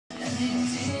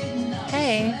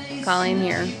Hey, Colleen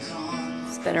here.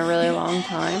 It's been a really long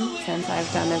time since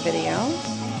I've done a video.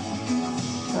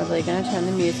 Probably gonna turn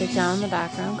the music down in the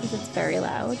background because it's very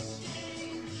loud.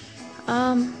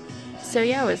 So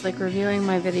yeah, I was like reviewing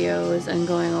my videos and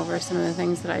going over some of the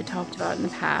things that I talked about in the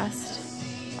past.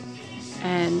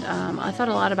 And I thought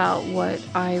a lot about what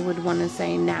I would want to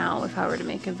say now if I were to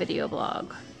make a video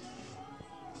blog.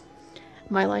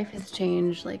 My life has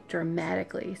changed like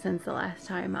dramatically since the last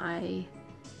time I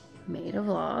made a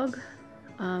vlog,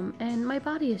 and my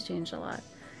body has changed a lot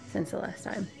since the last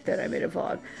time that I made a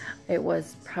vlog. It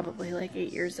was probably like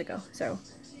 8 years ago, so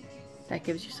that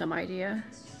gives you some idea.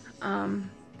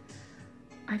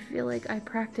 I feel like I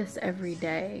practice every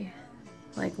day,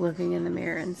 like looking in the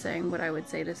mirror and saying what I would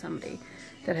say to somebody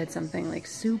that had something like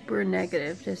super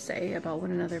negative to say about what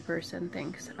another person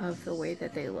thinks of the way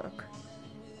that they look.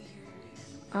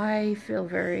 I feel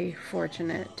very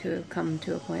fortunate to have come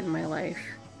to a point in my life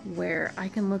where I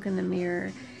can look in the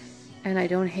mirror and I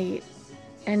don't hate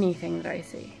anything that I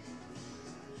see.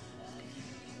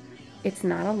 It's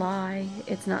not a lie.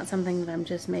 It's not something that I'm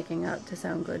just making up to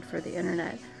sound good for the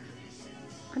internet.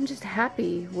 I'm just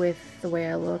happy with the way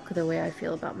I look, the way I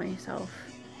feel about myself.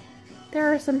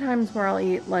 There are some times where I'll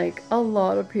eat like a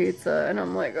lot of pizza and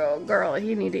I'm like, oh girl,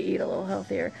 you need to eat a little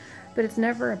healthier. But it's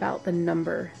never about the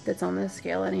number that's on the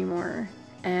scale anymore.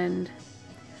 And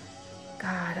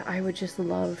God, I would just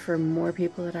love for more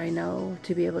people that I know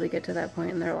to be able to get to that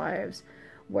point in their lives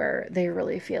where they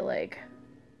really feel like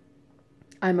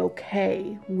I'm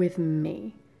okay with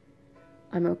me.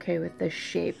 I'm okay with the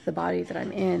shape, the body that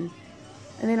I'm in.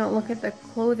 And they don't look at the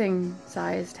clothing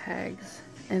size tags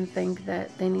and think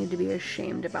that they need to be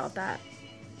ashamed about that.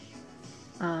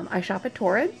 I shop at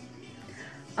Torrid.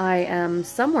 I am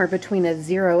somewhere between a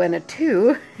 0 and a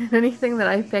 2 in anything that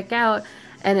I pick out,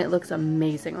 and it looks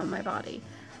amazing on my body.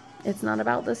 It's not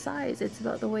about the size, it's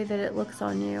about the way that it looks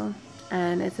on you,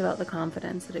 and it's about the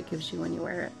confidence that it gives you when you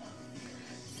wear it.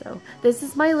 So this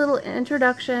is my little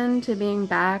introduction to being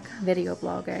back video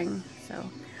blogging. So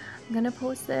I'm gonna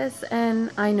post this,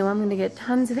 and I know I'm gonna get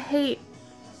tons of hate,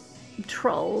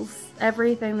 trolls,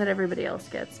 everything that everybody else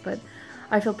gets, but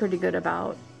I feel pretty good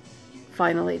about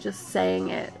finally just saying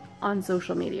it on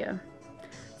social media.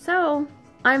 So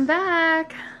I'm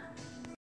back!